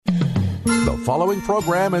following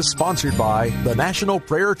program is sponsored by the National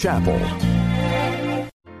Prayer Chapel.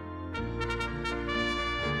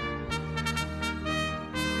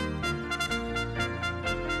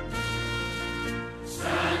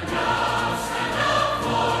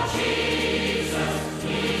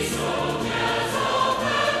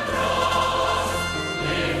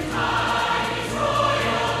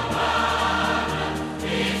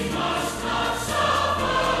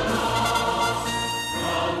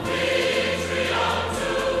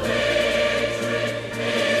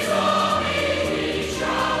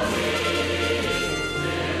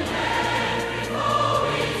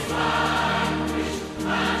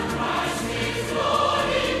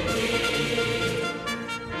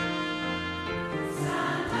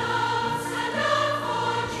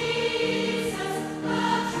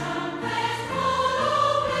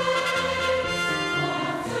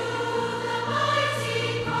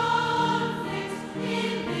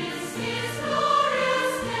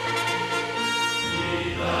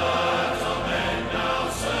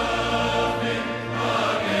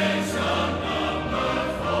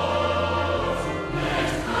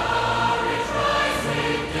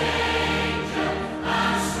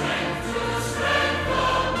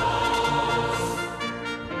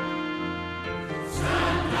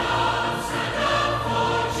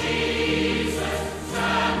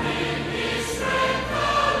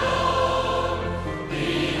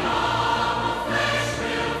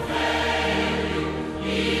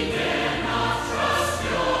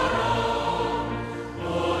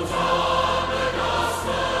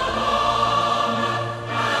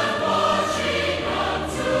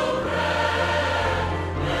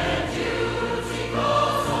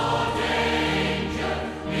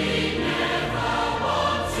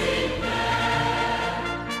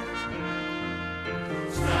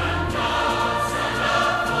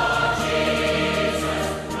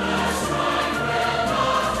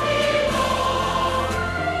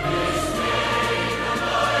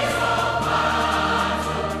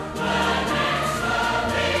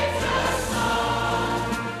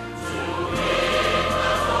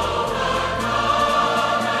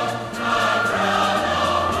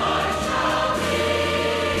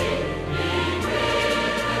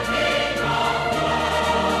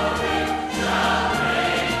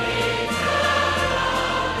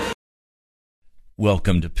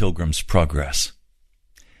 Welcome to Pilgrim's Progress.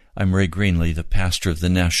 I'm Ray Greenlee, the pastor of the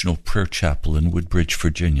National Prayer Chapel in Woodbridge,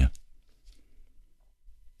 Virginia.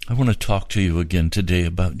 I want to talk to you again today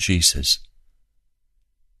about Jesus.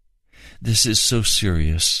 This is so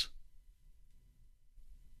serious.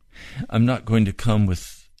 I'm not going to come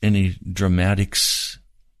with any dramatics,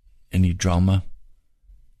 any drama.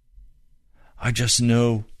 I just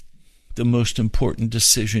know the most important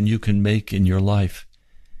decision you can make in your life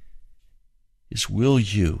is, will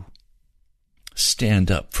you stand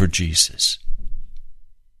up for Jesus?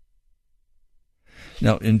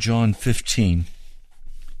 Now, in John 15,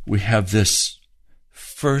 we have this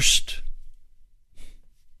first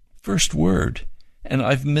word, and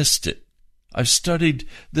I've missed it. I've studied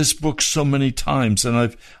this book so many times,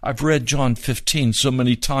 and I've read John 15 so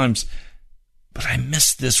many times, but I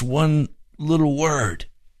missed this one little word.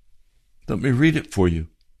 Let me read it for you.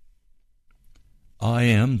 I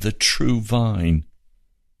am the true vine.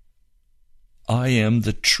 I am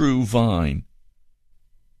the true vine.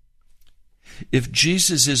 If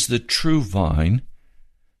Jesus is the true vine,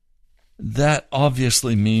 that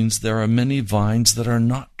obviously means there are many vines that are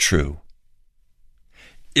not true.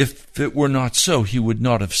 If it were not so, he would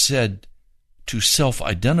not have said to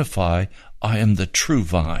self-identify, I am the true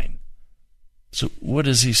vine. So what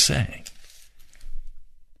is he saying?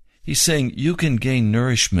 He's saying you can gain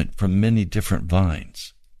nourishment from many different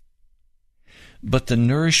vines, but the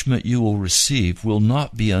nourishment you will receive will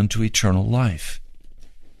not be unto eternal life.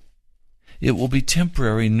 It will be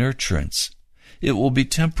temporary nurturance. It will be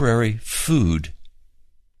temporary food.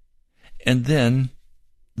 And then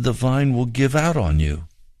the vine will give out on you,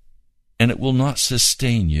 and it will not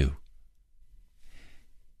sustain you.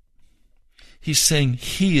 He's saying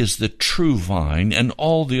he is the true vine, and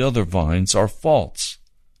all the other vines are false.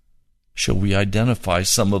 Shall we identify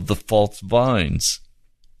some of the false vines?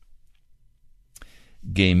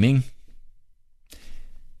 Gaming,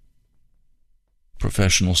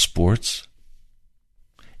 professional sports,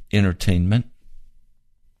 entertainment,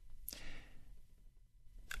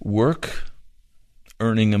 work,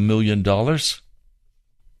 earning $1 million,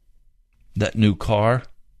 that new car,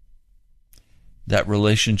 that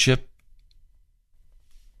relationship.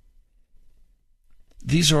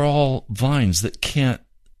 These are all vines that can't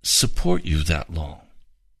support you that long.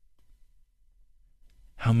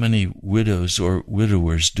 How many widows or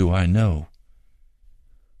widowers do I know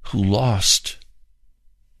who lost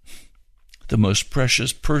the most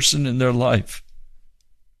precious person in their life.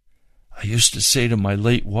 I used to say to my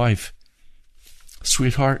late wife,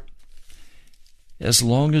 "Sweetheart, as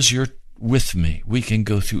long as you're with me, we can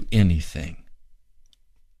go through anything."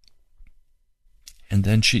 And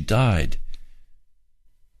then she died.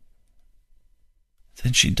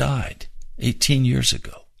 18 years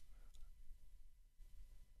ago.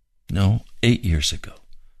 No, 8 years ago.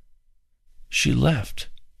 She left.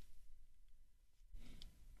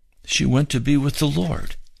 She went to be with the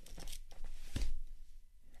Lord.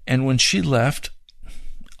 And when she left,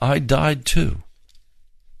 I died too.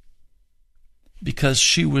 Because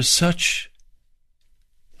she was such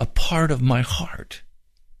a part of my heart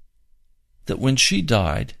that when she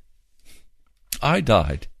died, I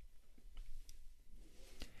died.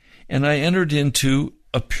 And I entered into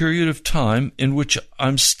a period of time in which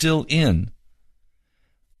I'm still in,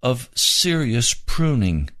 of serious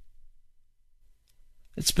pruning.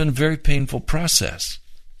 It's been a very painful process.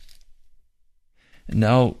 And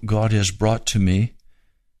now God has brought to me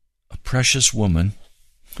a precious woman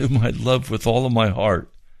whom I love with all of my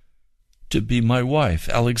heart to be my wife,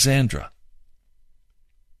 Alexandra.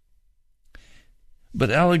 But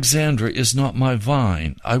Alexandra is not my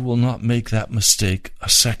vine. I will not make that mistake a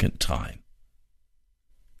second time.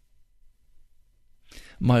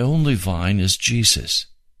 My only vine is Jesus.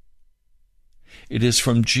 It is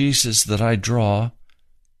from Jesus that I draw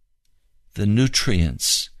the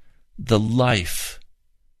nutrients, the life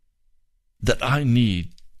that I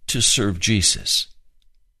need to serve Jesus.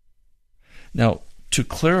 Now, to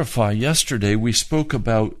clarify, yesterday we spoke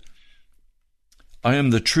about I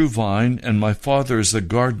am the true vine, and my Father is the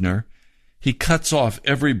gardener. He cuts off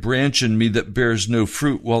every branch in me that bears no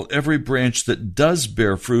fruit, while every branch that does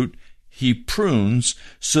bear fruit, he prunes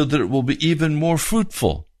so that it will be even more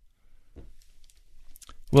fruitful.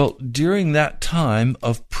 Well, during that time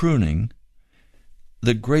of pruning,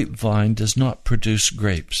 the grapevine does not produce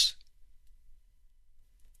grapes.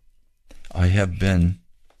 I have been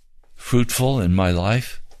fruitful in my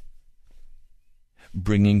life,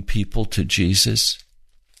 bringing people to Jesus.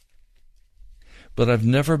 But I've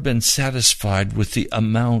never been satisfied with the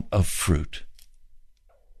amount of fruit.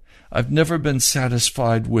 I've never been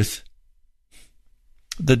satisfied with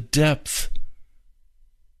the depth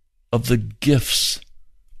of the gifts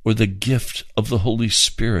or the gift of the Holy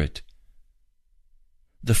Spirit,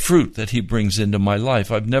 the fruit that He brings into my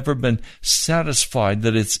life. I've never been satisfied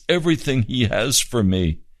that it's everything He has for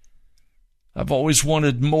me. I've always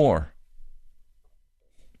wanted more.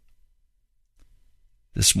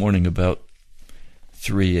 This morning about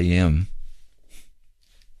 3 a.m.,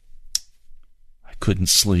 I couldn't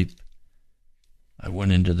sleep. I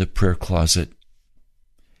went into the prayer closet,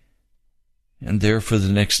 and there for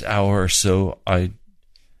the next hour or so, I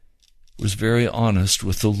was very honest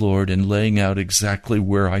with the Lord in laying out exactly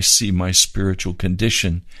where I see my spiritual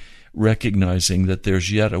condition, recognizing that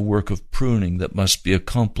there's yet a work of pruning that must be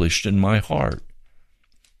accomplished in my heart.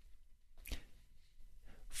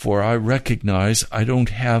 For I recognize I don't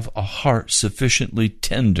have a heart sufficiently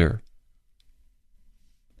tender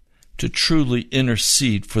to truly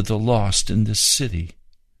intercede for the lost in this city.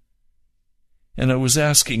 And I was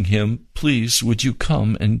asking Him, please, would you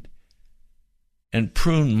come and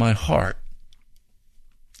prune my heart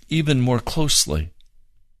even more closely?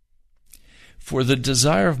 For the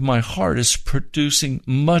desire of my heart is producing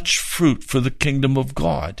much fruit for the kingdom of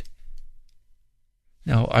God.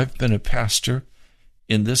 Now, I've been a pastor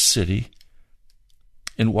in this city,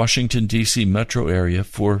 in Washington, D.C. metro area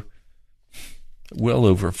for well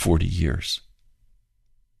over 40 years.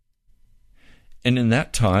 And in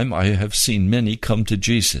that time, I have seen many come to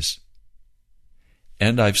Jesus.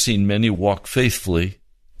 And I've seen many walk faithfully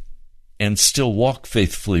and still walk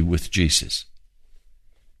faithfully with Jesus.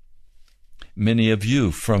 Many of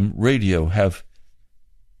you from radio have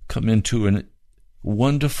come into a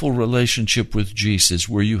wonderful relationship with Jesus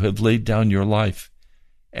where you have laid down your life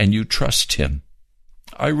and you trust Him.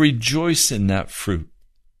 I rejoice in that fruit.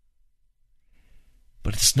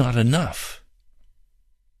 But it's not enough.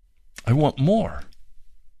 I want more.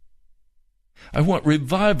 I want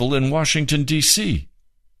revival in Washington, D.C.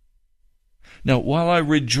 Now, while I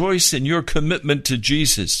rejoice in your commitment to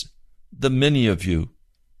Jesus, the many of you,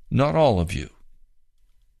 not all of you,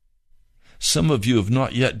 some of you have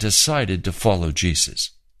not yet decided to follow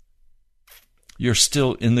Jesus. You're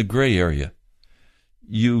still in the gray area.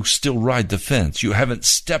 You still ride the fence. You haven't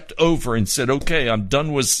stepped over and said, okay, I'm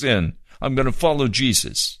done with sin. I'm going to follow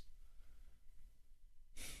Jesus.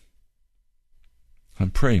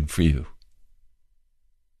 I'm praying for you.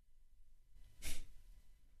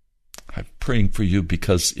 I've praying for you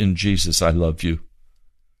because in Jesus I love you.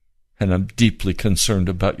 And I'm deeply concerned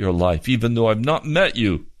about your life, even though I've not met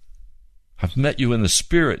you. I've met you in the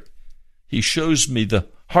Spirit. He shows me the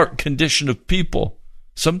heart condition of people,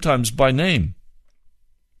 sometimes by name.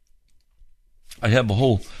 I have a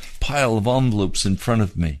whole pile of envelopes in front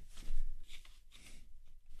of me.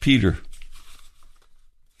 Peter,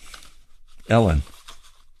 Ellen,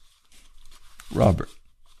 Robert,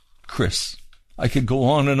 Chris. I could go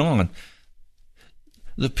on and on.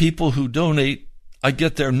 The people who donate, I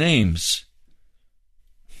get their names.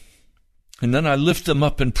 And then I lift them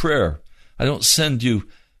up in prayer. I don't send you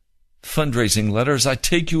fundraising letters. I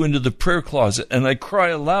take you into the prayer closet and I cry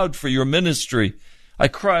aloud for your ministry. I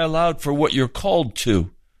cry aloud for what you're called to.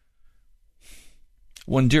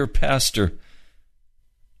 One dear pastor,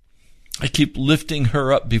 I keep lifting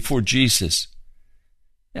her up before Jesus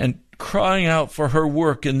and crying out for her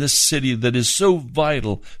work in this city that is so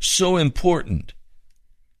vital, so important.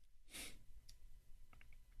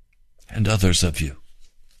 And others of you,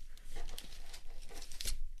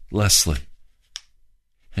 Leslie,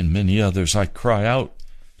 and many others, I cry out.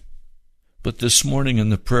 But this morning in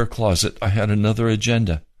the prayer closet, I had another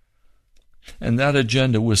agenda. And that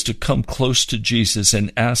agenda was to come close to Jesus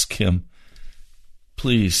and ask him,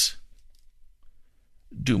 please,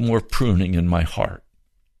 do more pruning in my heart.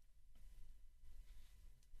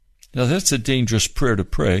 Now that's a dangerous prayer to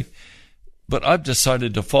pray, but I've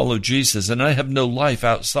decided to follow Jesus, and I have no life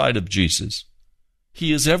outside of Jesus.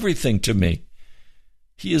 He is everything to me.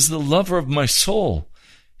 He is the lover of my soul.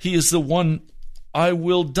 He is the one I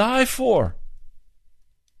will die for.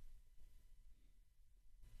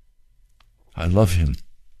 I love him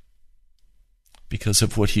because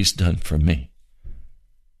of what he's done for me.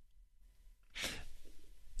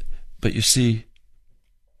 But you see,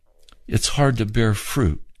 it's hard to bear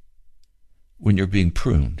fruit when you're being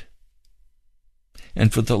pruned.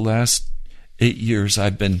 And for the last 8 years,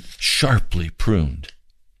 I've been sharply pruned.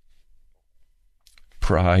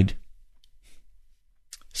 Pride,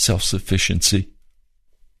 self-sufficiency,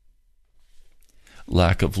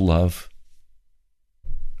 lack of love,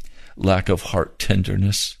 lack of heart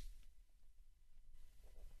tenderness.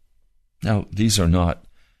 Now, these are not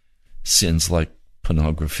sins like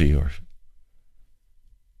pornography or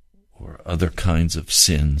other kinds of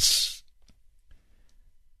sins,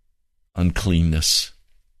 uncleanness.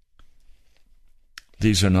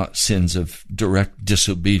 These are not sins of direct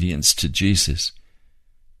disobedience to Jesus.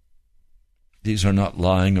 These are not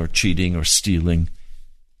lying or cheating or stealing.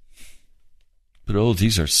 But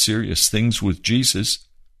these are serious things with Jesus.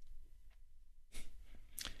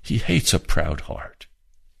 He hates a proud heart.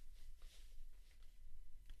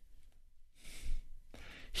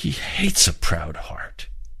 He hates a proud heart.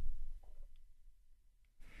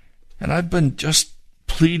 And I've been just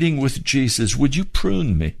pleading with Jesus, would you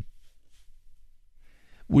prune me?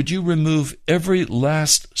 Would you remove every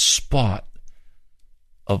last spot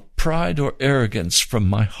of pride or arrogance from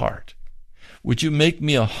my heart? Would you make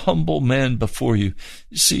me a humble man before you?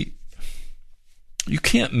 You see, you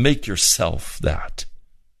can't make yourself that.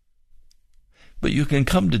 But you can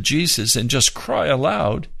come to Jesus and just cry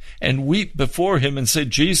aloud and weep before him and say,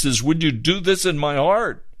 Jesus, would you do this in my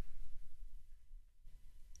heart?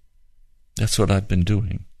 That's what I've been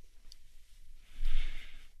doing.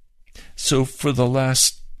 So for the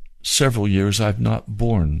last several years, I've not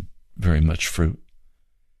borne very much fruit.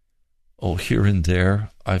 Here and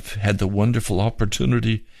there, I've had the wonderful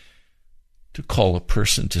opportunity to call a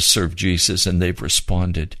person to serve Jesus, and they've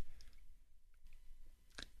responded.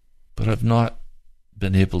 But I've not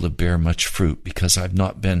been able to bear much fruit because I've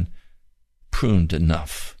not been pruned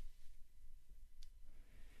enough.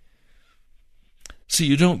 See,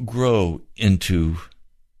 you don't grow into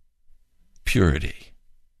purity.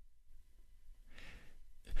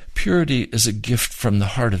 Purity is a gift from the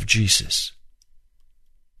heart of Jesus.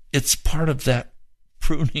 It's part of that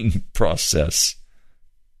pruning process.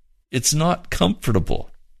 It's not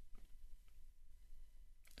comfortable.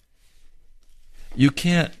 You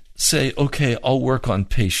can't say, okay, I'll work on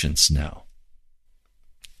patience now.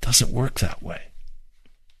 It doesn't work that way.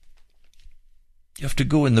 You have to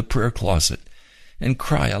go in the prayer closet and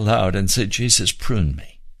cry aloud and say, Jesus, prune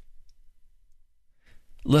me.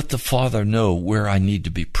 Let the Father know where I need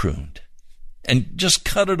to be pruned. And just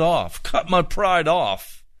cut it off. Cut my pride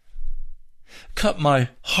off. Cut my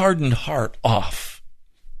hardened heart off.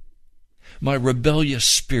 My rebellious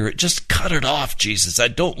spirit. Just cut it off, Jesus. I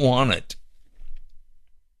don't want it.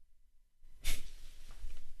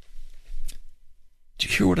 Do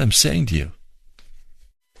you hear what I'm saying to you?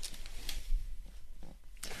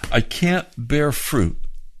 I can't bear fruit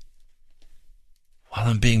while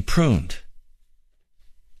I'm being pruned.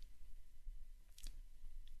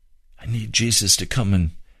 need Jesus to come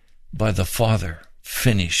and, by the Father,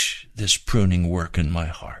 finish this pruning work in my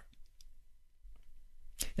heart.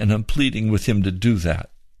 And I'm pleading with him to do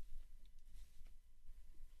that.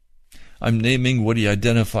 I'm naming what he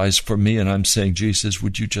identifies for me, and I'm saying, Jesus,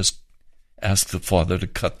 would you just ask the Father to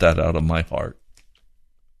cut that out of my heart?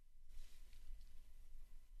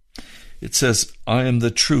 It says, I am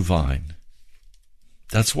the true vine.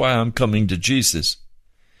 That's why I'm coming to Jesus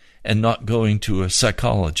and not going to a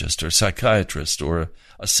psychologist or psychiatrist or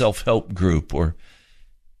a self-help group, or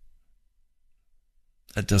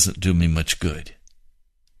that doesn't do me much good.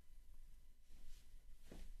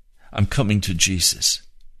 I'm coming to Jesus.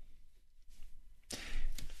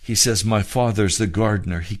 He says, my Father's the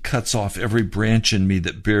gardener. He cuts off every branch in me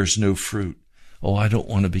that bears no fruit. Oh, I don't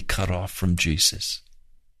want to be cut off from Jesus.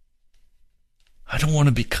 I don't want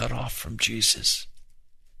to be cut off from Jesus.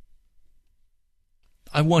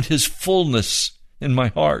 I want his fullness in my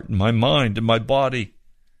heart, in my mind, in my body.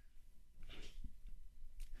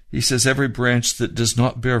 He says every branch that does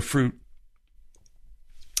not bear fruit,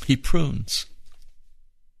 he prunes.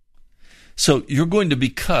 So you're going to be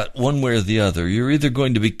cut one way or the other. You're either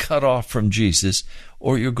going to be cut off from Jesus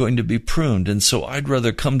or you're going to be pruned. And so I'd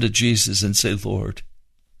rather come to Jesus and say, Lord,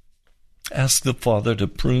 ask the Father to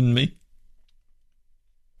prune me.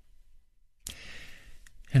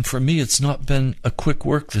 And for me, it's not been a quick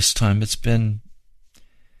work this time. It's been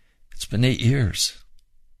 8 years.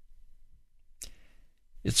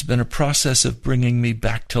 It's been a process of bringing me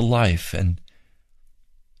back to life and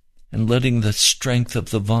letting the strength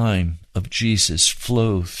of the vine of Jesus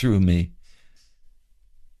flow through me,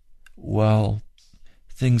 while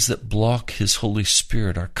things that block his Holy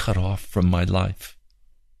Spirit are cut off from my life.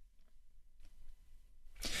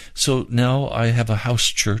 So now I have a house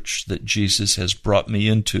church that Jesus has brought me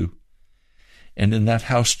into. And in that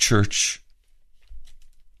house church,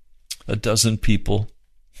 12 people.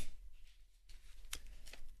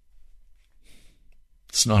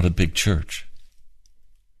 It's not a big church.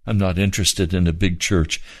 I'm not interested in a big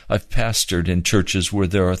church. I've pastored in churches where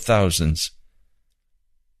there are thousands.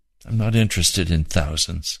 I'm not interested in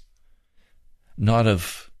thousands. Not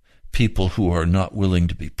of people who are not willing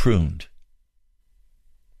to be pruned.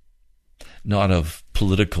 Not of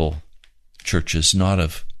political churches, not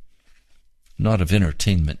of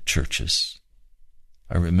entertainment churches.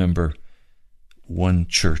 I remember one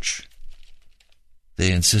church,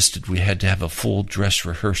 they insisted we had to have a full dress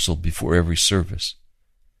rehearsal before every service.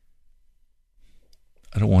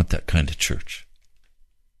 I don't want that kind of church.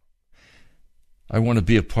 I want to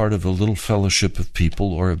be a part of a little fellowship of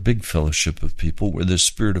people or a big fellowship of people where the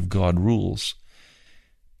Spirit of God rules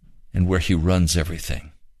and where he runs everything.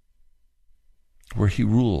 Where he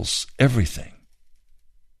rules everything,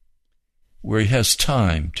 where he has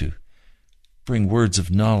time to bring words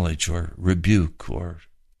of knowledge or rebuke or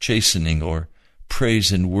chastening or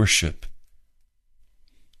praise and worship.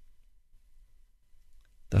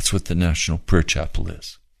 That's what the National Prayer Chapel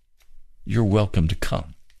is. You're welcome to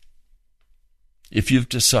come. If you've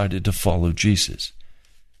decided to follow Jesus,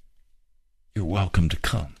 you're welcome to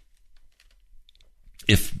come.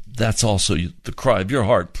 If that's also the cry of your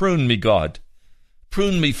heart, prune me, God.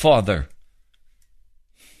 Prune me, Father.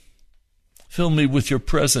 Fill me with your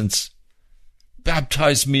presence.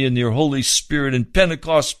 Baptize me in your Holy Spirit and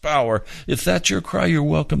Pentecost power. If that's your cry, you're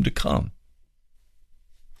welcome to come.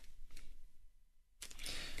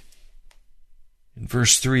 In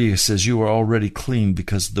verse 3, it says, you are already clean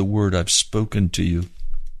because of the word I've spoken to you.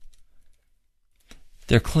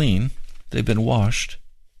 They're clean. They've been washed.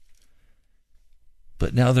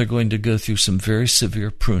 But now they're going to go through some very severe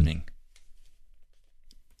pruning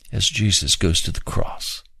as Jesus goes to the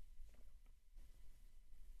cross.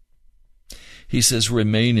 He says,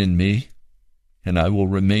 remain in me, and I will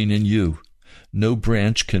remain in you. No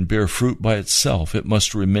branch can bear fruit by itself. It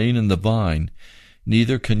must remain in the vine.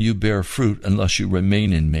 Neither can you bear fruit unless you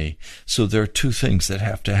remain in me. So there are two things that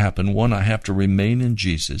have to happen. One, I have to remain in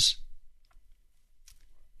Jesus,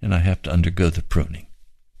 and I have to undergo the pruning.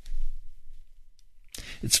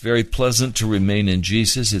 It's very pleasant to remain in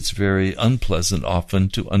Jesus. It's very unpleasant often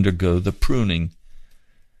to undergo the pruning,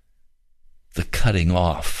 the cutting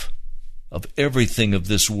off of everything of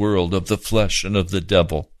this world, of the flesh and of the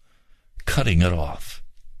devil, cutting it off.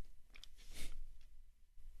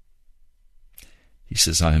 He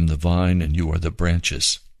says, I am the vine and you are the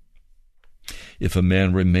branches. If a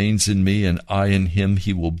man remains in me and I in him,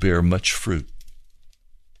 he will bear much fruit.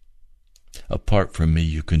 Apart from me,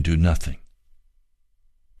 you can do nothing.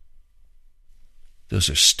 Those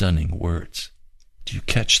are stunning words. Do you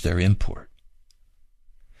catch their import?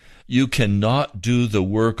 You cannot do the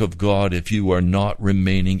work of God if you are not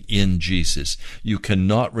remaining in Jesus. You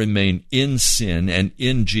cannot remain in sin and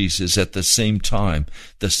in Jesus at the same time.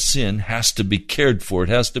 The sin has to be cared for. It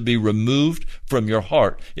has to be removed from your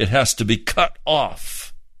heart. It has to be cut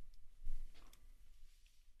off.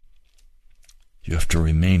 You have to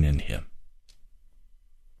remain in him.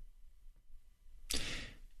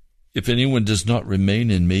 If anyone does not remain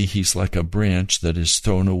in me, he's like a branch that is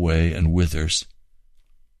thrown away and withers.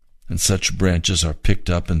 And such branches are picked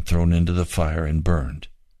up and thrown into the fire and burned.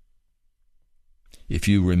 If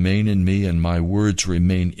you remain in me and my words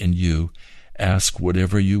remain in you, ask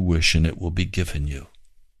whatever you wish and it will be given you.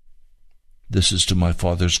 This is to my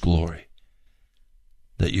Father's glory,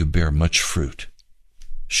 that you bear much fruit,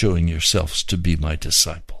 showing yourselves to be my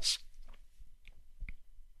disciples.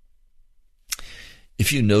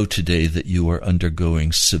 If you know today that you are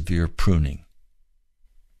undergoing severe pruning,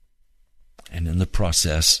 and in the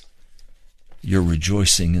process, you're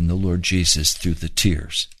rejoicing in the Lord Jesus through the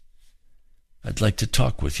tears, I'd like to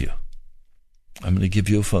talk with you. I'm going to give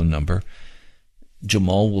you a phone number.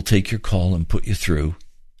 Jamal will take your call and put you through.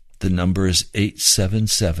 The number is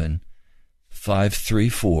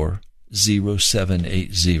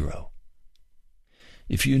 877-534-0780.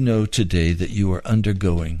 If you know today that you are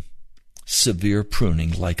undergoing severe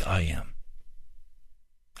pruning like I am,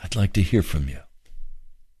 I'd like to hear from you.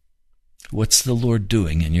 What's the Lord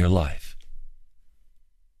doing in your life?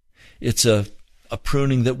 It's a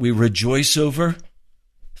pruning that we rejoice over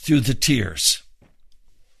through the tears.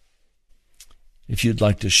 If you'd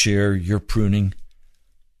like to share your pruning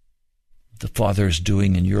the Father is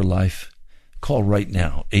doing in your life, call right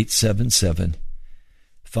now,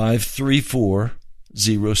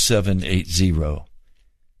 877-534-0780.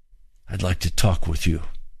 I'd like to talk with you.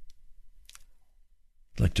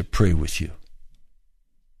 I'd like to pray with you.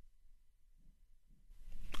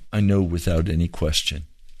 I know without any question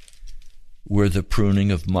where the pruning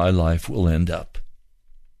of my life will end up.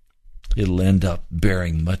 It'll end up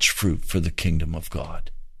bearing much fruit for the kingdom of God.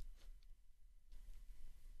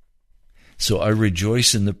 So I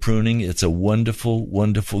rejoice in the pruning. It's a wonderful,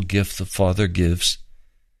 wonderful gift the Father gives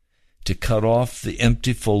to cut off the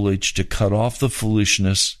empty foliage, to cut off the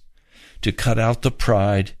foolishness, to cut out the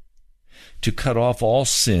pride, to cut off all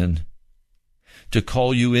sin, to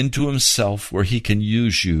call you into himself where he can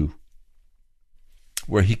use you,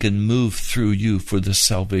 where he can move through you for the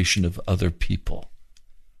salvation of other people,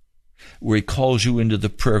 where he calls you into the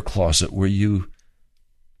prayer closet where you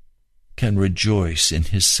can rejoice in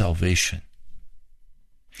his salvation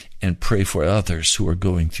and pray for others who are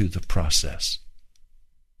going through the process.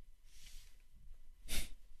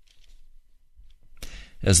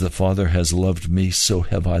 As the Father has loved me, so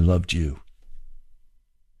have I loved you.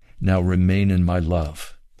 Now remain in my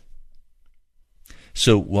love.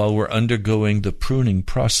 So while we're undergoing the pruning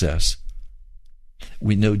process,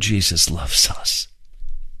 we know Jesus loves us.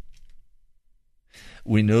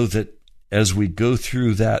 We know that as we go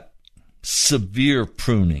through that severe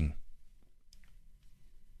pruning,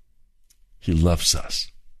 he loves us.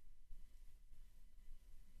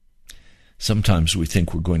 Sometimes we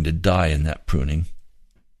think we're going to die in that pruning.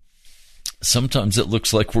 Sometimes it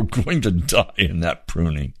looks like we're going to die in that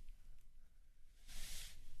pruning.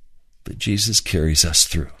 But Jesus carries us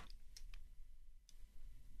through.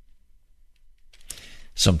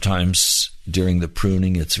 Sometimes during the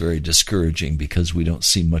pruning, it's very discouraging because we don't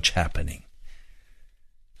see much happening.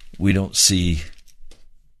 We don't see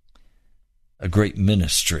a great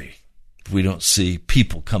ministry. We don't see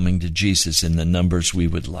people coming to Jesus in the numbers we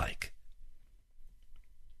would like.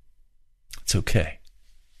 It's okay.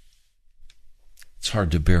 It's hard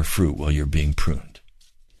to bear fruit while you're being pruned.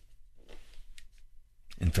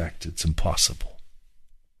 In fact, it's impossible.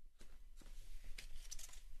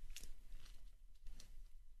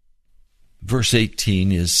 Verse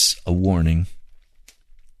 18 is a warning,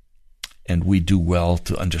 and we do well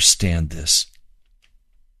to understand this.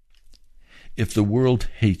 If the world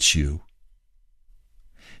hates you,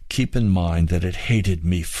 keep in mind that it hated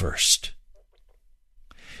me first.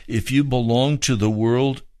 If you belong to the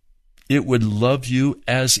world, it would love you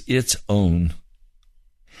as its own.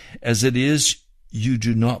 As it is, you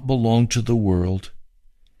do not belong to the world,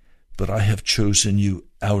 but I have chosen you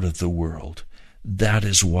out of the world. That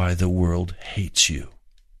is why the world hates you.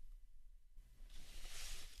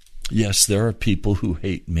 Yes, there are people who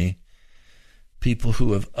hate me, people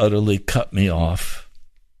who have utterly cut me off,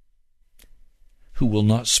 who will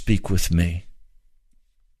not speak with me,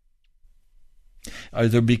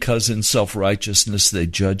 either because in self-righteousness they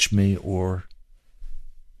judge me or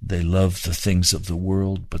they love the things of the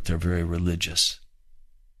world, but they're very religious.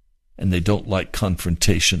 and they don't like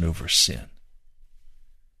confrontation over sin.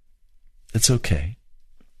 It's okay.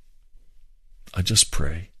 I just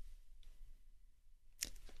pray.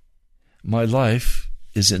 My life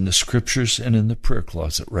is in the scriptures and in the prayer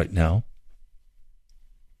closet right now.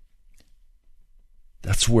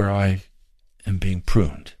 That's where I am being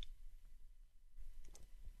pruned.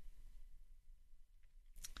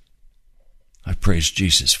 I praise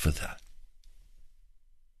Jesus for that.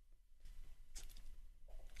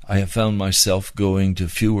 I have found myself going to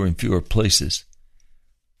fewer and fewer places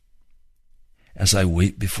as I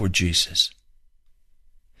wait before Jesus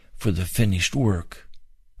for the finished work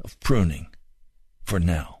of pruning for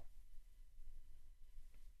now.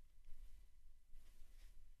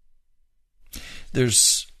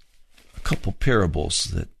 There's a couple parables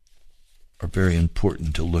that are very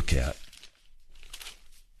important to look at.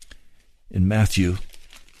 In Matthew,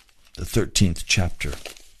 the 13th chapter,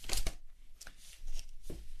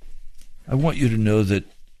 I want you to know that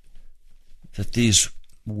these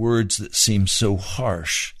words that seem so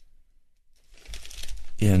harsh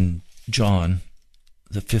in John,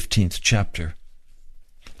 the 15th chapter,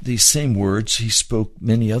 these same words he spoke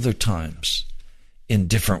many other times in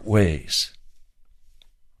different ways.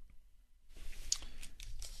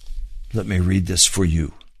 Let me read this for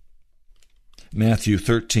you. Matthew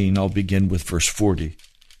 13, I'll begin with verse 40.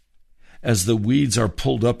 As the weeds are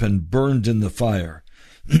pulled up and burned in the fire.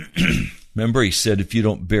 Remember, he said, if you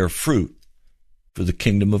don't bear fruit for the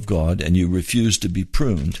kingdom of God and you refuse to be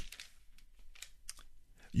pruned,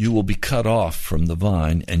 you will be cut off from the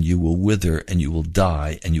vine, and you will wither, and you will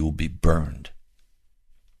die, and you will be burned.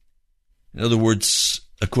 In other words,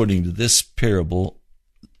 according to this parable,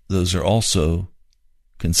 those are also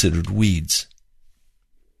considered weeds.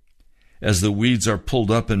 As the weeds are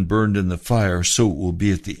pulled up and burned in the fire, so it will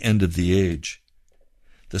be at the end of the age.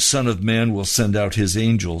 The Son of Man will send out his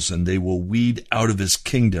angels, and they will weed out of his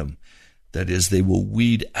kingdom. That is, they will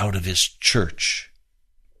weed out of his church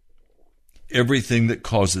everything that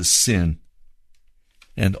causes sin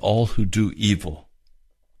and all who do evil.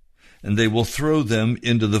 And they will throw them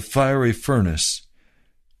into the fiery furnace,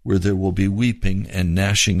 where there will be weeping and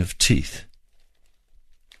gnashing of teeth.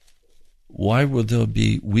 Why will there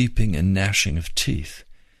be weeping and gnashing of teeth?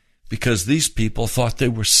 Because these people thought they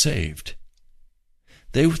were saved.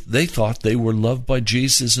 They thought they were loved by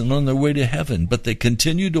Jesus and on their way to heaven, but they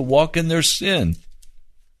continued to walk in their sin.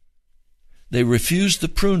 They refused the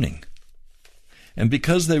pruning. And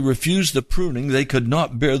because they refused the pruning, they could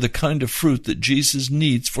not bear the kind of fruit that Jesus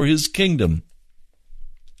needs for his kingdom.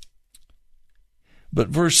 But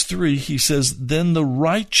verse 3, he says, then the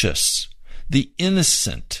righteous, the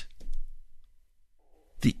innocent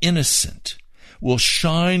will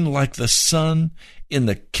shine like the sun in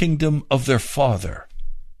the kingdom of their Father.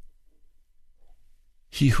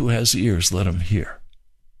 He who has ears, let him hear.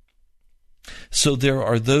 So there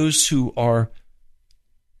are those who are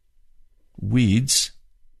weeds,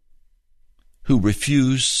 who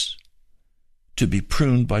refuse to be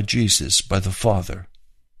pruned by Jesus, by the Father.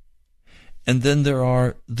 And then there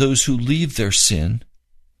are those who leave their sin,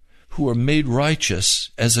 who are made righteous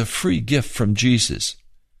as a free gift from Jesus,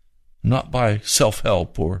 not by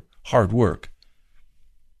self-help or hard work.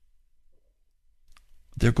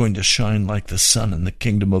 They're going to shine like the sun in the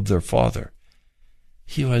kingdom of their Father.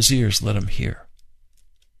 He who has ears, let him hear.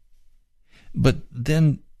 But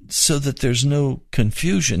then, so that there's no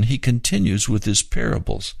confusion, he continues with his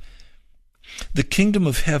parables. The kingdom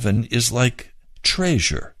of heaven is like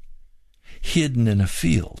treasure hidden in a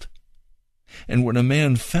field. And when a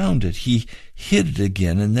man found it, he hid it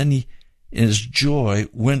again, and then he, in his joy,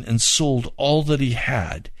 went and sold all that he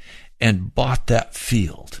had and bought that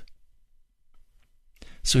field.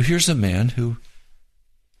 So here's a man who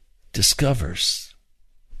discovers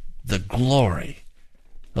the glory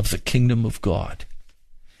of the kingdom of God.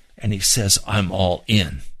 And he says, I'm all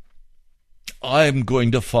in. I'm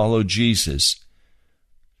going to follow Jesus.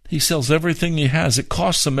 He sells everything he has. It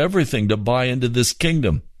costs him everything to buy into this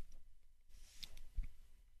kingdom.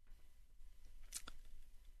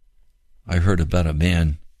 I heard about a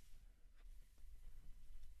man.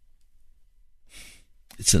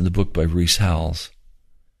 It's in the book by Rees Howells.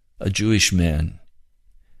 A Jewish man,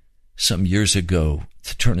 some years ago, at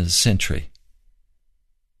the turn of the century.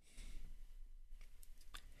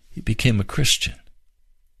 He became a Christian.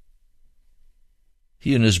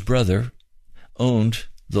 He and his brother owned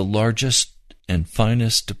the largest and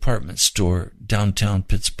finest department store downtown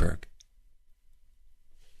Pittsburgh.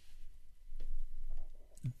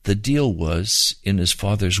 The deal was, in his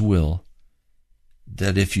father's will,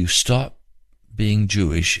 that if you stop being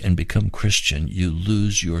Jewish and become Christian, you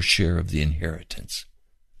lose your share of the inheritance.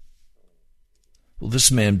 Well,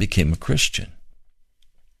 this man became a Christian.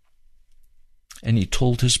 And he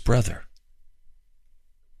told his brother.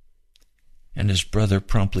 And his brother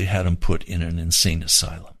promptly had him put in an insane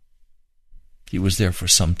asylum. He was there for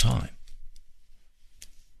some time,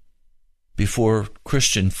 before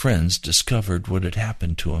Christian friends discovered what had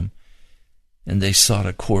happened to him, and they sought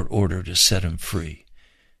a court order to set him free.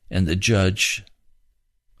 And the judge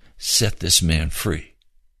set this man free.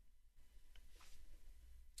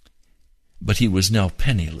 But he was now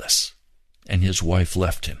penniless, and his wife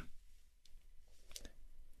left him.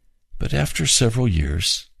 But after several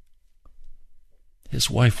years, his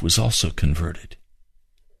wife was also converted.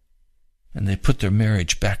 And they put their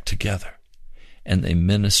marriage back together. And they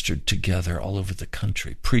ministered together all over the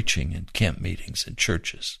country, preaching in camp meetings and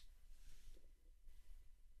churches.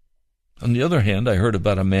 On the other hand, I heard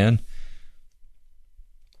about a man,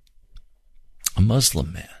 a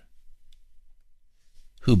Muslim man,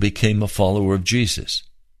 who became a follower of Jesus.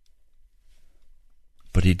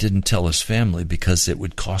 But he didn't tell his family because it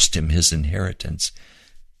would cost him his inheritance,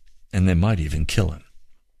 and they might even kill him.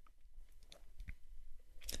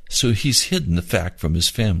 So he's hidden the fact from his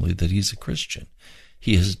family that he's a Christian.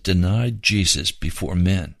 He has denied Jesus before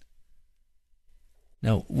men.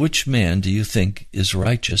 Now, which man do you think is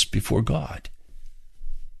righteous before God?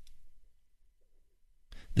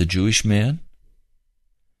 The Jewish man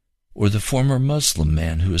or the former Muslim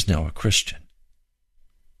man who is now a Christian?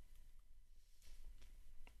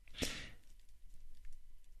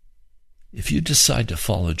 If you decide to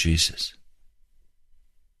follow Jesus,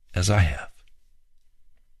 as I have,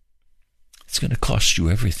 it's going to cost you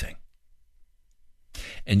everything.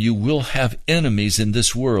 And you will have enemies in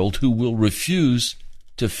this world who will refuse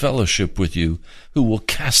to fellowship with you, who will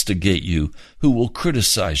castigate you, who will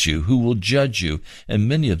criticize you, who will judge you. And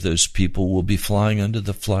many of those people will be flying under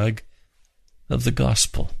the flag of the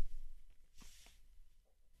gospel.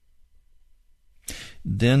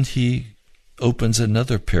 Then he opens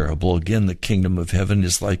another parable. Again, the kingdom of heaven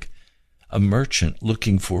is like a merchant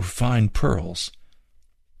looking for fine pearls.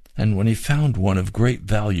 And when he found one of great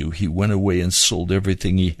value, he went away and sold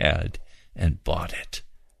everything he had and bought it.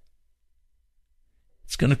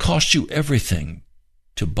 It's going to cost you everything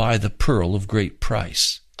to buy the pearl of great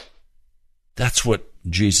price. That's what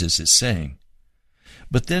Jesus is saying.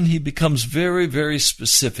 But then he becomes very, very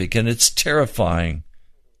specific, and it's terrifying.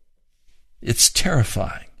 It's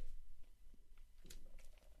terrifying.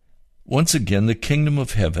 Once again, the kingdom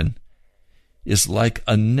of heaven is like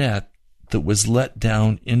a net that was let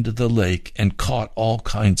down into the lake and caught all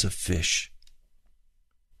kinds of fish.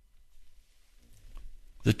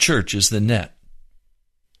 The church is the net.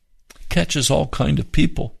 Catches all kinds of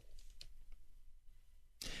people.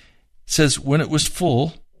 It says, when it was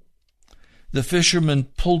full, the fishermen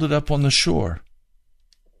pulled it up on the shore.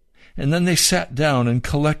 And then they sat down and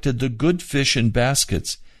collected the good fish in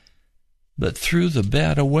baskets, but threw the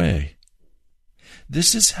bad away.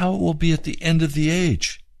 This is how it will be at the end of the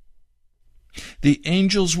age. The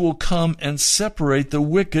angels will come and separate the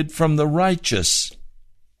wicked from the righteous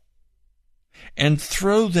and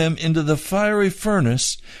throw them into the fiery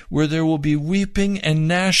furnace where there will be weeping and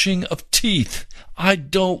gnashing of teeth. I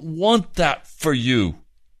don't want that for you.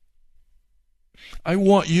 I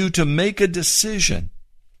want you to make a decision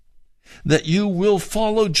that you will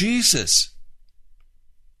follow Jesus.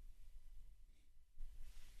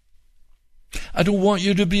 I don't want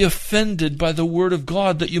you to be offended by the word of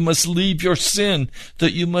God that you must leave your sin,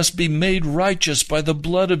 that you must be made righteous by the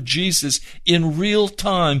blood of Jesus in real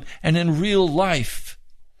time and in real life.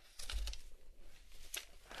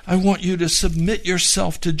 I want you to submit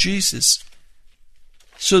yourself to Jesus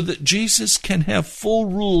so that Jesus can have full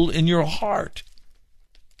rule in your heart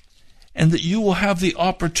and that you will have the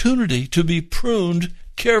opportunity to be pruned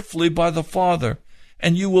carefully by the Father,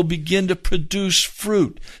 and you will begin to produce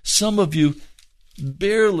fruit. Some of you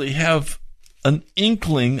barely have an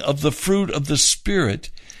inkling of the fruit of the Spirit,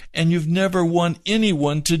 and you've never won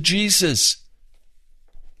anyone to Jesus.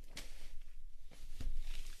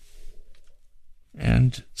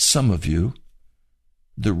 And some of you,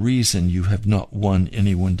 the reason you have not won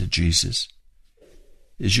anyone to Jesus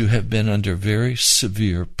is you have been under very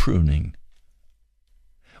severe pruning.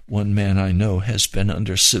 One man I know has been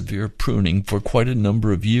under severe pruning for quite a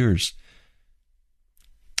number of years.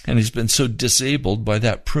 And he's been so disabled by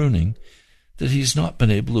that pruning that he's not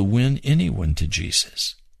been able to win anyone to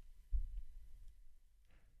Jesus.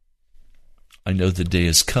 I know the day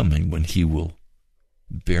is coming when he will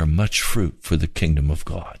bear much fruit for the kingdom of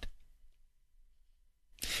God.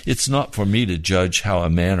 It's not for me to judge how a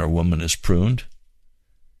man or woman is pruned.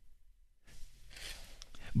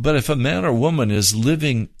 But if a man or woman is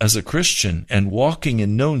living as a Christian and walking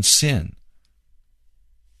in known sin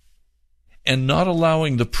and not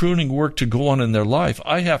allowing the pruning work to go on in their life,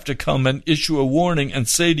 I have to come and issue a warning and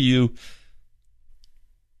say to you,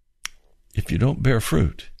 if you don't bear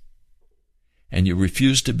fruit and you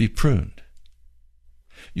refuse to be pruned,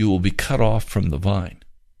 you will be cut off from the vine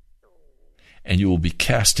and you will be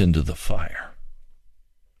cast into the fire.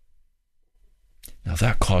 Now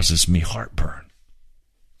that causes me heartburn.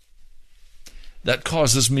 That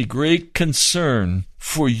causes me great concern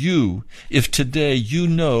for you if today you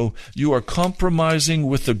know you are compromising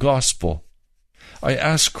with the gospel. I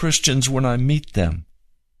ask Christians when I meet them,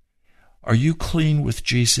 are you clean with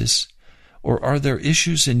Jesus, or are there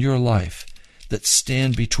issues in your life that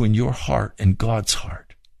stand between your heart and God's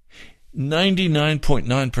heart?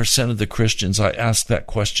 99.9% of the Christians I ask that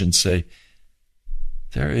question say,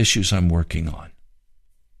 there are issues I'm working on.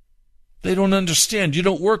 They don't understand. You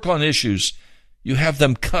don't work on issues. You have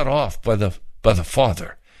them cut off by the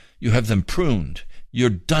Father. You have them pruned. You're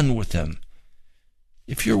done with them.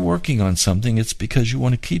 If you're working on something, it's because you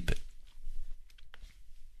want to keep it.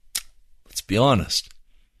 Let's be honest.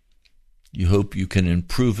 You hope you can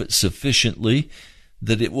improve it sufficiently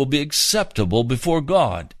that it will be acceptable before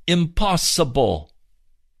God. Impossible.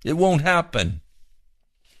 It won't happen.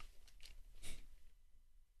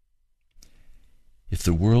 If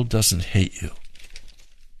the world doesn't hate you,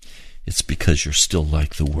 it's because you're still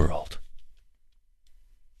like the world.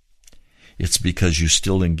 It's because you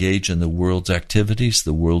still engage in the world's activities,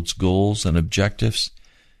 the world's goals and objectives.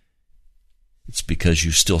 It's because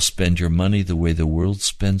you still spend your money the way the world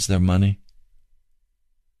spends their money.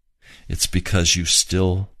 It's because you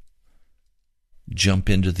still jump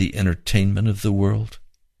into the entertainment of the world.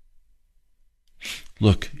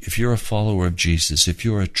 Look, if you're a follower of Jesus, if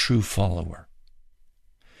you're a true follower,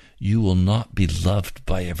 you will not be loved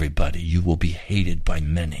by everybody. You will be hated by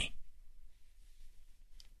many.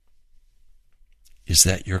 Is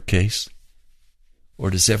that your case?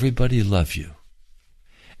 Or does everybody love you?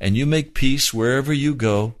 And you make peace wherever you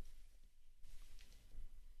go?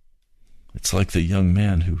 It's like the young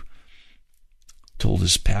man who told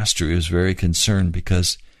his pastor he was very concerned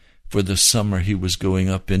because for the summer he was going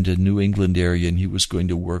up into New England area and he was going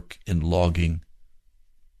to work in logging.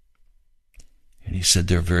 And he said,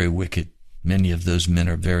 they're very wicked. Many of those men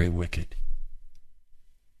are very wicked.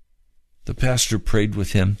 The pastor prayed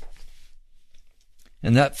with him.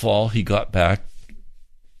 And that fall he got back,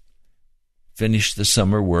 finished the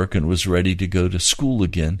summer work, and was ready to go to school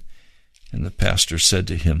again. And the pastor said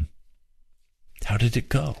to him, how did it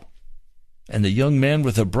go? And the young man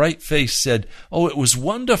with a bright face said, oh, it was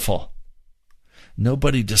wonderful.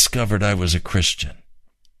 Nobody discovered I was a Christian.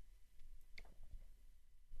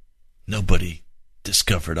 Nobody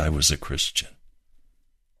discovered I was a Christian.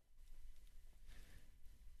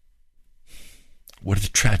 What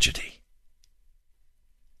a tragedy.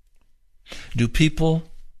 Do people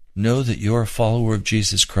know that you're a follower of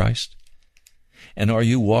Jesus Christ? And are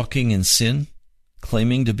you walking in sin,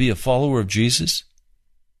 claiming to be a follower of Jesus?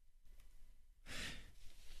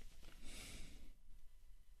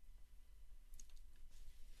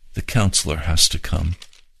 The counselor has to come.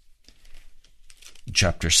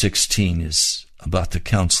 Chapter 16 is about the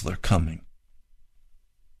counselor coming.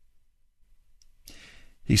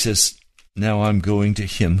 He says, now I'm going to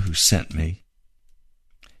him who sent me.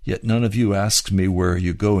 Yet none of you asks me, where are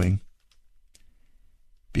you going?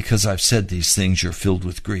 Because I've said these things, you're filled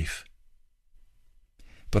with grief.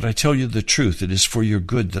 But I tell you the truth, it is for your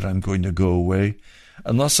good that I'm going to go away.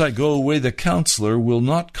 Unless I go away, the counselor will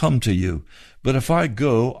not come to you. But if I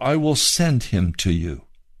go, I will send him to you.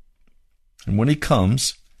 And when he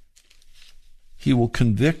comes, he will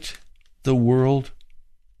convict the world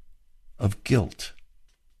of guilt.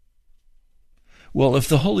 Well, if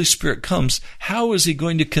the Holy Spirit comes, how is he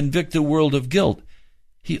going to convict the world of guilt?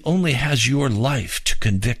 He only has your life to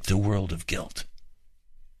convict the world of guilt.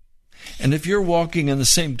 And if you're walking in the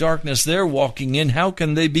same darkness they're walking in, how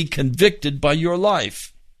can they be convicted by your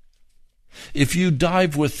life? If you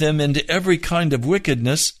dive with them into every kind of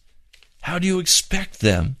wickedness, how do you expect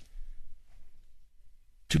them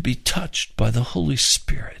to be touched by the Holy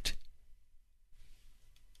Spirit?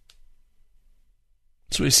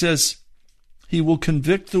 So he says, he will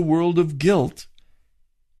convict the world of guilt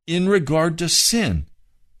in regard to sin.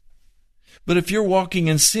 But if you're walking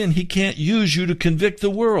in sin, he can't use you to convict the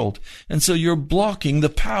world. And so you're blocking the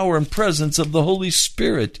power and presence of the Holy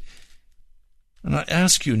Spirit. And I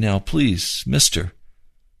ask you now, please, Mr.,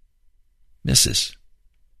 Mrs.,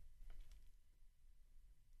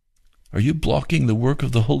 are you blocking the work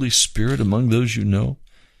of the Holy Spirit among those you know?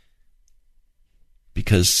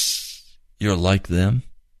 because you're like them?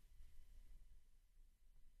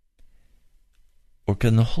 Or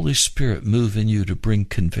can the Holy Spirit move in you to bring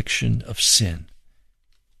conviction of sin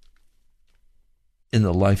in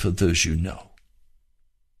the life of those you know?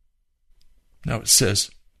 Now it says,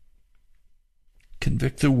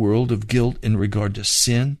 convict the world of guilt in regard to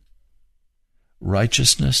sin,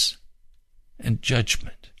 righteousness, and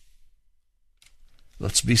judgment.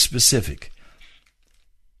 Let's be specific.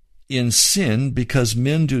 In sin, because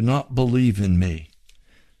men do not believe in me.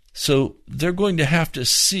 So they're going to have to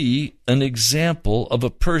see an example of a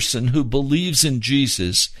person who believes in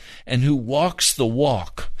Jesus and who walks the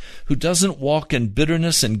walk, who doesn't walk in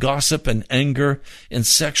bitterness and gossip and anger and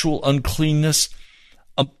sexual uncleanness,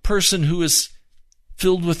 a person who is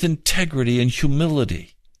filled with integrity and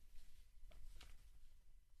humility.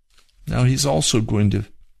 Now he's also going to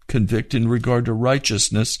convict in regard to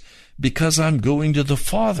righteousness, because I'm going to the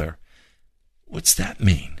Father. What's that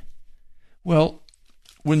mean? Well,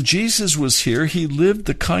 when Jesus was here, he lived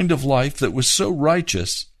the kind of life that was so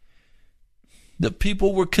righteous that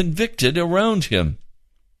people were convicted around him.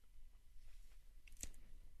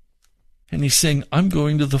 And he's saying, I'm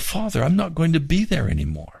going to the Father. I'm not going to be there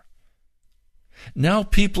anymore. Now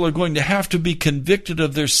people are going to have to be convicted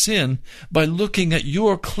of their sin by looking at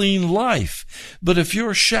your clean life. But if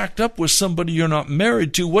you're shacked up with somebody you're not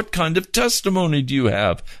married to, what kind of testimony do you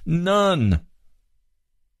have? None.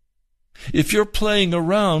 If you're playing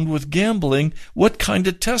around with gambling, what kind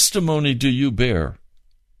of testimony do you bear?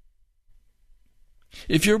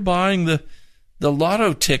 If you're buying the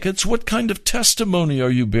lotto tickets, what kind of testimony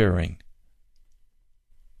are you bearing?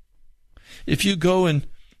 If you go and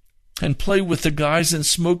play with the guys and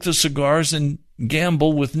smoke the cigars and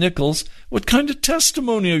gamble with nickels, what kind of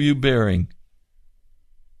testimony are you bearing?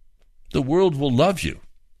 The world will love you,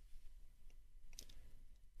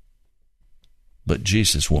 but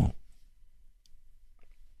Jesus won't.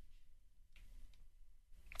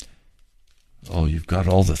 Oh, you've got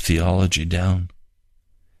all the theology down.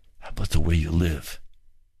 How about the way you live?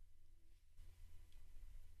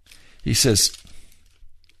 He says,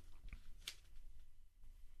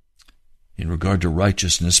 in regard to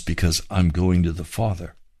righteousness, because I'm going to the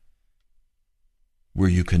Father, where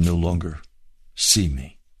you can no longer see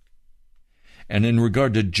me. And in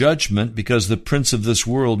regard to judgment, because the prince of this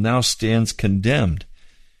world now stands condemned.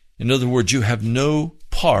 In other words, you have no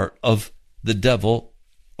part of the devil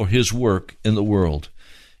or his work in the world.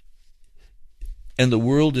 And the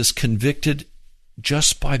world is convicted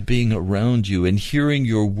just by being around you and hearing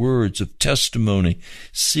your words of testimony,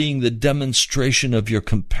 seeing the demonstration of your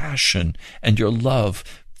compassion and your love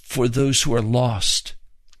for those who are lost,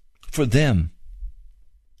 for them.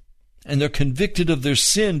 And they're convicted of their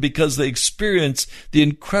sin because they experience the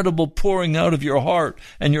incredible pouring out of your heart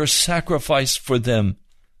and your sacrifice for them.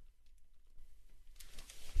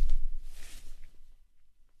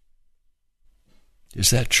 Is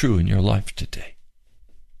that true in your life today?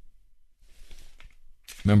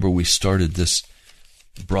 Remember, we started this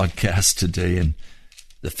broadcast today in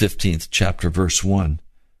the 15th chapter, verse 1.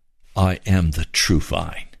 I am the true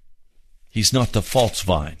vine. He's not the false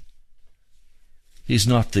vine. He's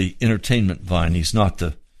not the entertainment vine. He's not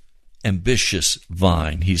the ambitious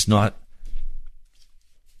vine. He's not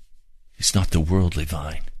the worldly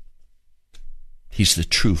vine. He's the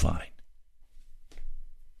true vine.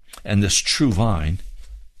 And this true vine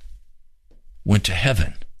went to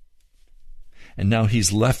heaven. And now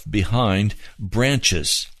he's left behind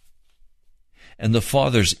branches. And the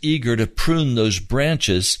Father's eager to prune those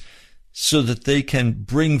branches so that they can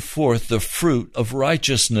bring forth the fruit of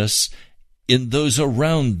righteousness in those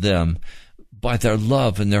around them by their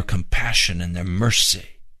love and their compassion and their mercy,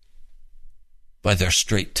 by their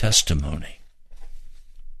straight testimony,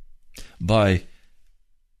 by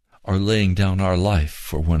our laying down our life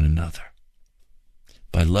for one another,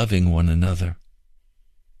 by loving one another.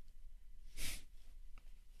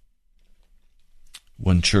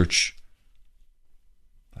 One church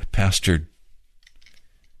I pastored,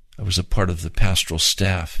 I was a part of the pastoral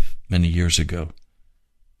staff many years ago.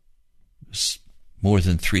 It was more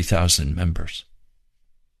than 3,000 members.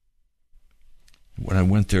 When I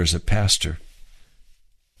went there as a pastor,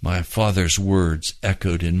 my father's words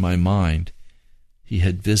echoed in my mind. He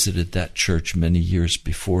had visited that church many years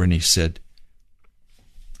before, and he said,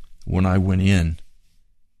 when I went in,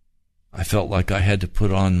 I felt like I had to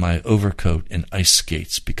put on my overcoat and ice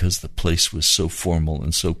skates because the place was so formal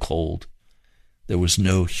and so cold. There was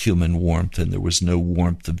no human warmth, and there was no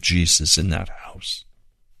warmth of Jesus in that house.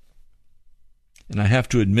 And I have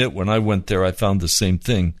to admit, when I went there, I found the same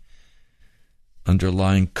thing.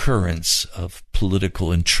 Underlying currents of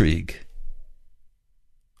political intrigue,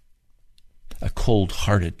 a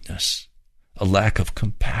cold-heartedness, a lack of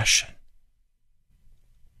compassion.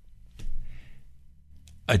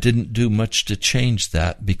 I didn't do much to change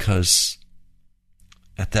that because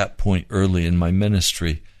at that point early in my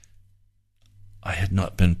ministry, I had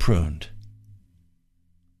not been pruned.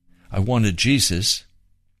 I wanted Jesus,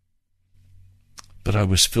 but I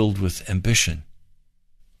was filled with ambition.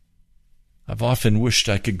 I've often wished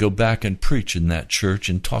I could go back and preach in that church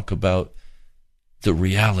and talk about the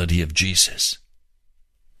reality of Jesus.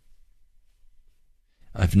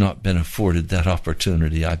 I've not been afforded that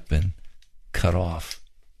opportunity. I've been cut off.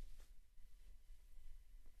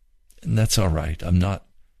 And that's all right. I'm not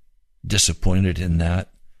disappointed in that.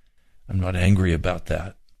 I'm not angry about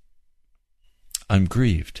that. I'm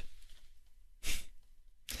grieved.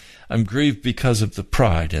 I'm grieved because of the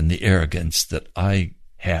pride and the arrogance that I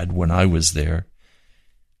had when I was there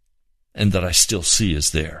and that I still see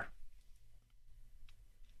is there.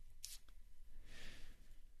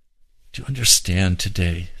 Do you understand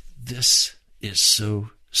today? This is so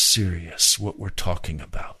serious, what we're talking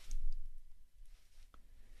about.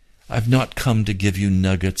 I've not come to give you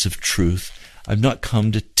nuggets of truth. I've not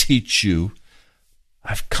come to teach you.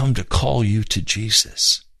 I've come to call you to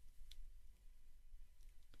Jesus.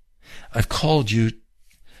 I've called you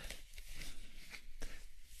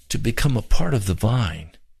to become a part of the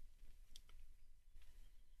vine,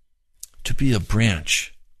 to be a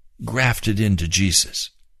branch grafted into Jesus.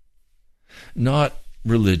 Not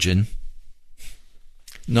religion,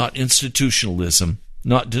 not institutionalism,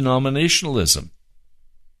 not denominationalism.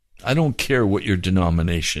 I don't care what your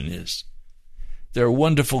denomination is. There are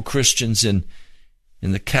wonderful Christians in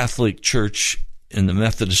the Catholic Church, in the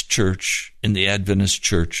Methodist Church, in the Adventist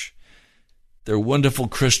Church. There are wonderful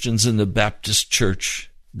Christians in the Baptist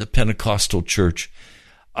Church, the Pentecostal Church.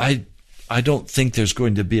 I don't think there's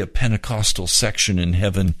going to be a Pentecostal section in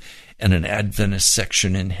heaven and an Adventist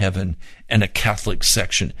section in heaven and a Catholic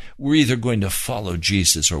section. We're either going to follow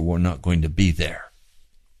Jesus or we're not going to be there.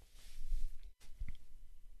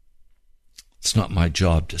 It's not my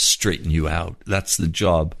job to straighten you out. That's the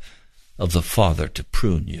job of the Father, to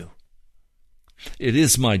prune you. It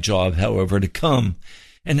is my job, however, to come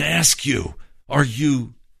and ask you, are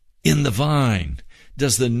you in the vine?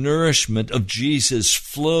 Does the nourishment of Jesus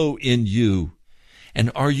flow in you?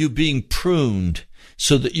 And are you being pruned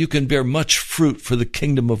so that you can bear much fruit for the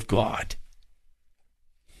kingdom of God?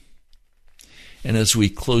 And as we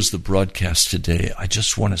close the broadcast today, I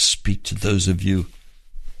just want to speak to those of you.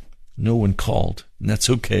 No one called, and that's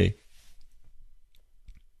okay.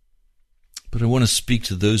 But I want to speak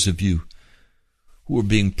to those of you who are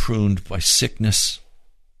being pruned by sickness,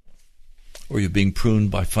 or you're being pruned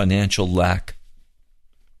by financial lack,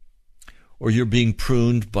 or you're being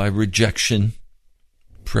pruned by rejection,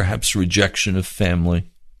 perhaps rejection of family.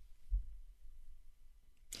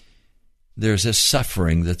 There's a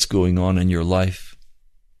suffering that's going on in your life.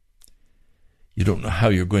 You don't know how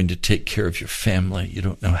you're going to take care of your family. You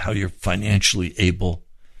don't know how you're financially able.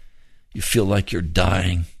 You feel like you're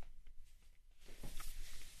dying.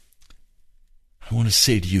 I want to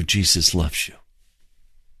say to you, Jesus loves you.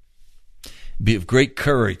 Be of great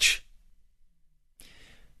courage,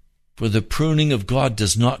 for the pruning of God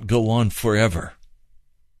does not go on forever.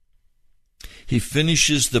 He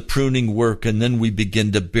finishes the pruning work, and then we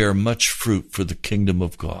begin to bear much fruit for the kingdom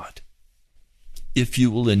of God. If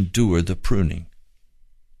you will endure the pruning,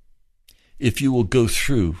 if you will go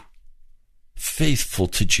through faithful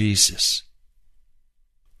to Jesus,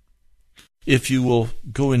 if you will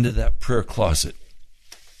go into that prayer closet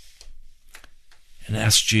and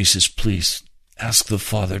ask Jesus, please, ask the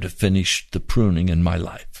Father to finish the pruning in my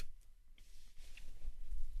life.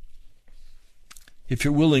 If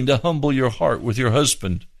you're willing to humble your heart with your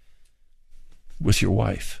husband, with your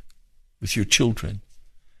wife, with your children,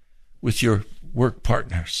 with your work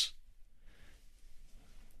partners,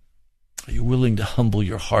 are you willing to humble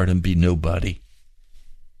your heart and be nobody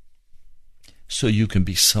so you can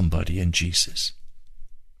be somebody in Jesus?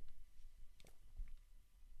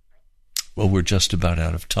 Well, we're just about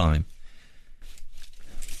out of time.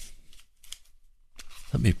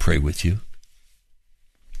 Let me pray with you.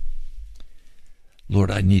 Lord,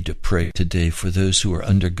 I need to pray today for those who are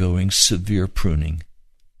undergoing severe pruning.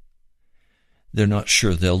 They're not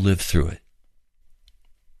sure they'll live through it.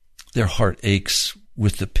 Their heart aches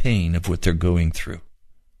with the pain of what they're going through.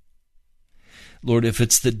 Lord, if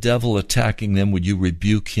it's the devil attacking them, would you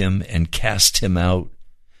rebuke him and cast him out?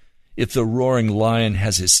 If the roaring lion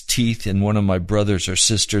has his teeth in one of my brothers or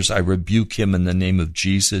sisters, I rebuke him in the name of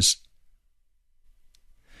Jesus.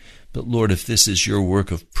 But Lord, if this is your work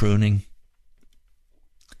of pruning,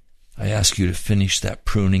 I ask you to finish that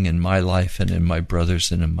pruning in my life and in my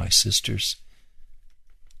brothers and in my sisters.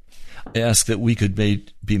 I ask that we could be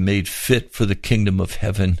made fit for the kingdom of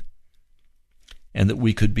heaven, and that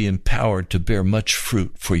we could be empowered to bear much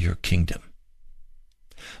fruit for your kingdom.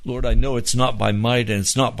 Lord, I know it's not by might and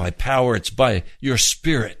it's not by power, it's by your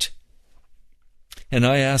Spirit. And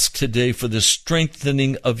I ask today for the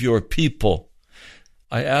strengthening of your people.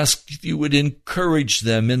 I ask you would encourage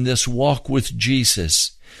them in this walk with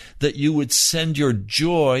Jesus, that you would send your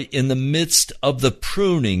joy in the midst of the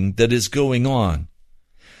pruning that is going on.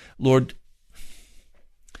 Lord,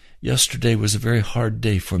 yesterday was a very hard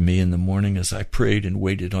day for me in the morning as I prayed and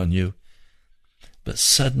waited on you. But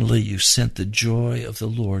suddenly you sent the joy of the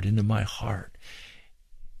Lord into my heart,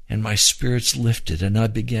 and my spirits lifted, and I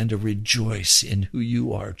began to rejoice in who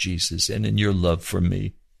you are, Jesus, and in your love for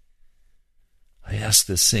me. I ask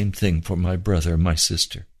the same thing for my brother and my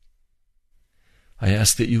sister. I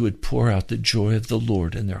ask that you would pour out the joy of the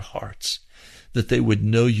Lord in their hearts, that they would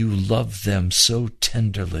know you love them so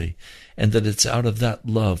tenderly, and that it's out of that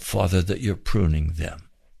love, Father, that you're pruning them.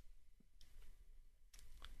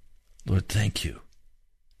 Lord, thank you.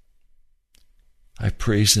 I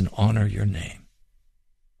praise and honor your name.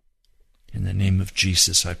 In the name of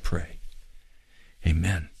Jesus, I pray.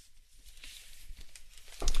 Amen.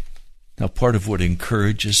 Now, part of what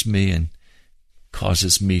encourages me and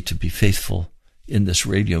causes me to be faithful in this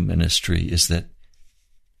radio ministry is that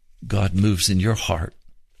God moves in your heart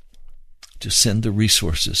to send the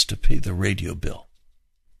resources to pay the radio bill.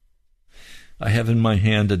 I have in my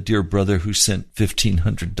hand a dear brother who sent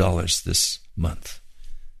 $1,500 this month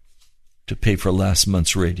to pay for last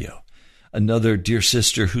month's radio. Another dear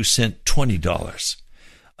sister who sent $20.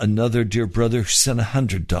 Another dear brother who sent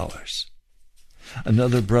 $100.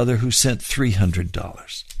 Another brother who sent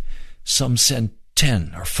 $300. Some sent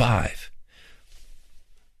 10 or 5.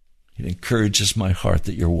 It encourages my heart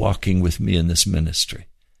that you're walking with me in this ministry.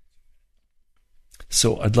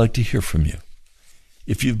 So I'd like to hear from you.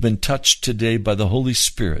 If you've been touched today by the Holy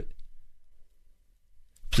Spirit,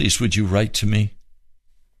 please would you write to me?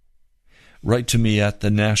 Write to me at the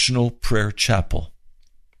National Prayer Chapel,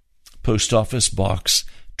 Post Office Box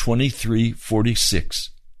 2346,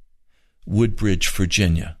 Woodbridge,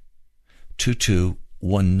 Virginia,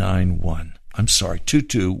 22191.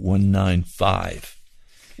 22195.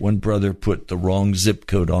 One brother put the wrong zip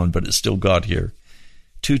code on, but it still got here.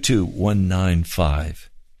 22195.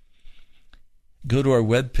 Go to our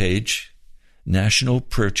webpage,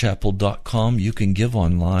 nationalprayerchapel.com. You can give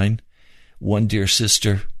online. One dear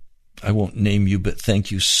sister, I won't name you, but thank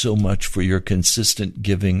you so much for your consistent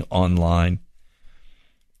giving online.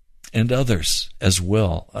 And others as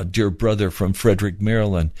well. A dear brother from Frederick,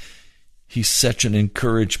 Maryland. He's such an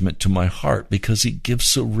encouragement to my heart because he gives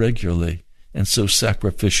so regularly and so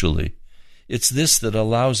sacrificially. It's this that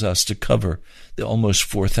allows us to cover the almost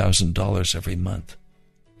 $4,000 every month.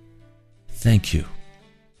 Thank you.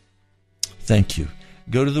 Thank you.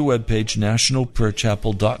 Go to the webpage,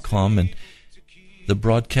 nationalprayerchapel.com, and the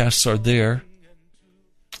broadcasts are there.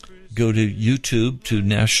 Go to YouTube to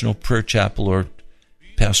National Prayer Chapel or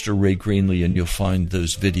Pastor Ray Greenley, and you'll find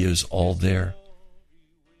those videos all there.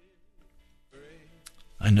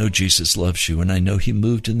 I know Jesus loves you, and I know he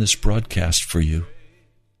moved in this broadcast for you.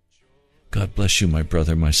 God bless you, my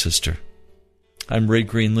brother, my sister. I'm Ray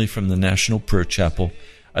Greenley from the National Prayer Chapel.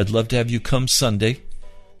 I'd love to have you come Sunday.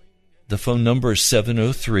 The phone number is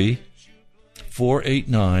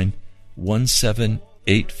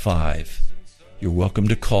 703-489-1785. You're welcome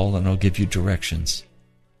to call, and I'll give you directions.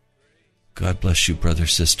 God bless you, brother,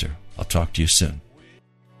 sister. I'll talk to you soon.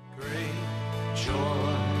 Great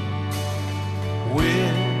joy,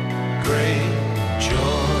 with great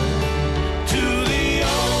joy, to the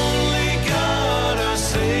only God, our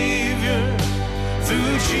Savior,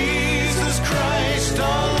 through Jesus Christ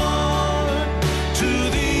our Lord. To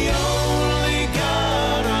the only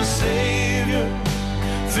God, our Savior,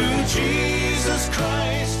 through Jesus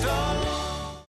Christ our Lord.